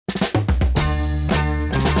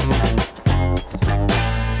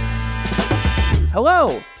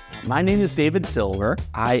Hello, my name is David Silver.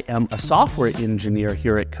 I am a software engineer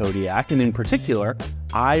here at Kodiak, and in particular,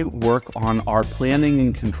 I work on our planning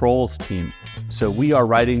and controls team. So we are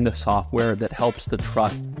writing the software that helps the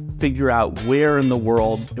truck figure out where in the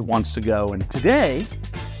world it wants to go. And today,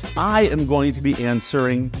 I am going to be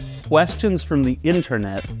answering questions from the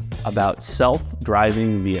internet about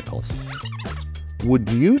self-driving vehicles. Would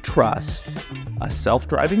you trust a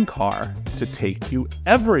self-driving car to take you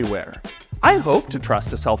everywhere? I hope to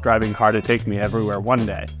trust a self-driving car to take me everywhere one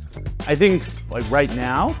day. I think, like right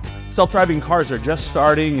now, self-driving cars are just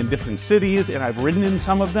starting in different cities, and I've ridden in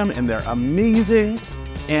some of them, and they're amazing.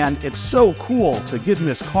 And it's so cool to get in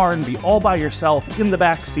this car and be all by yourself in the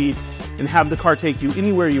back seat and have the car take you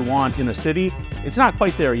anywhere you want in a city. It's not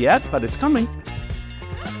quite there yet, but it's coming.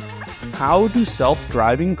 How do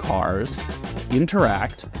self-driving cars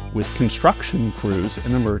interact with construction crews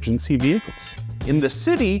and emergency vehicles? In the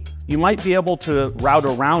city, you might be able to route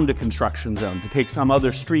around a construction zone to take some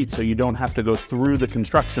other street so you don't have to go through the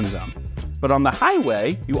construction zone. But on the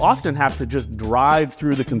highway, you often have to just drive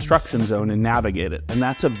through the construction zone and navigate it. And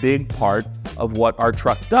that's a big part of what our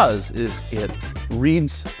truck does, is it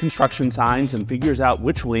reads construction signs and figures out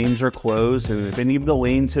which lanes are closed and if any of the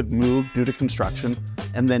lanes have moved due to construction,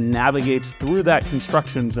 and then navigates through that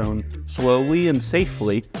construction zone slowly and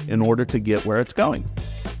safely in order to get where it's going.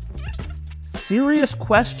 Serious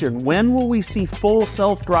question, when will we see full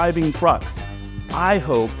self-driving trucks? I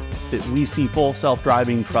hope that we see full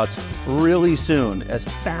self-driving trucks really soon, as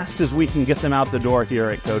fast as we can get them out the door here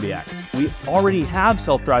at Kodiak. We already have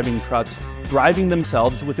self-driving trucks driving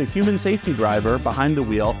themselves with a human safety driver behind the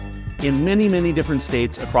wheel in many, many different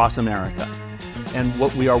states across America. And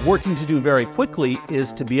what we are working to do very quickly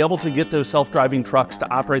is to be able to get those self-driving trucks to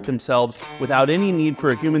operate themselves without any need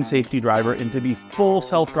for a human safety driver and to be full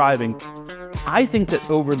self-driving. I think that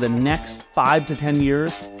over the next 5 to 10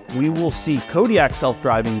 years, we will see Kodiak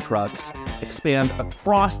self-driving trucks expand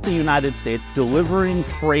across the United States, delivering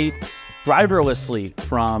freight driverlessly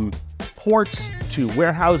from ports to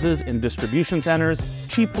warehouses and distribution centers,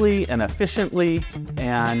 cheaply and efficiently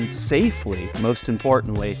and safely, most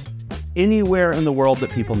importantly, anywhere in the world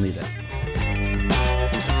that people need it.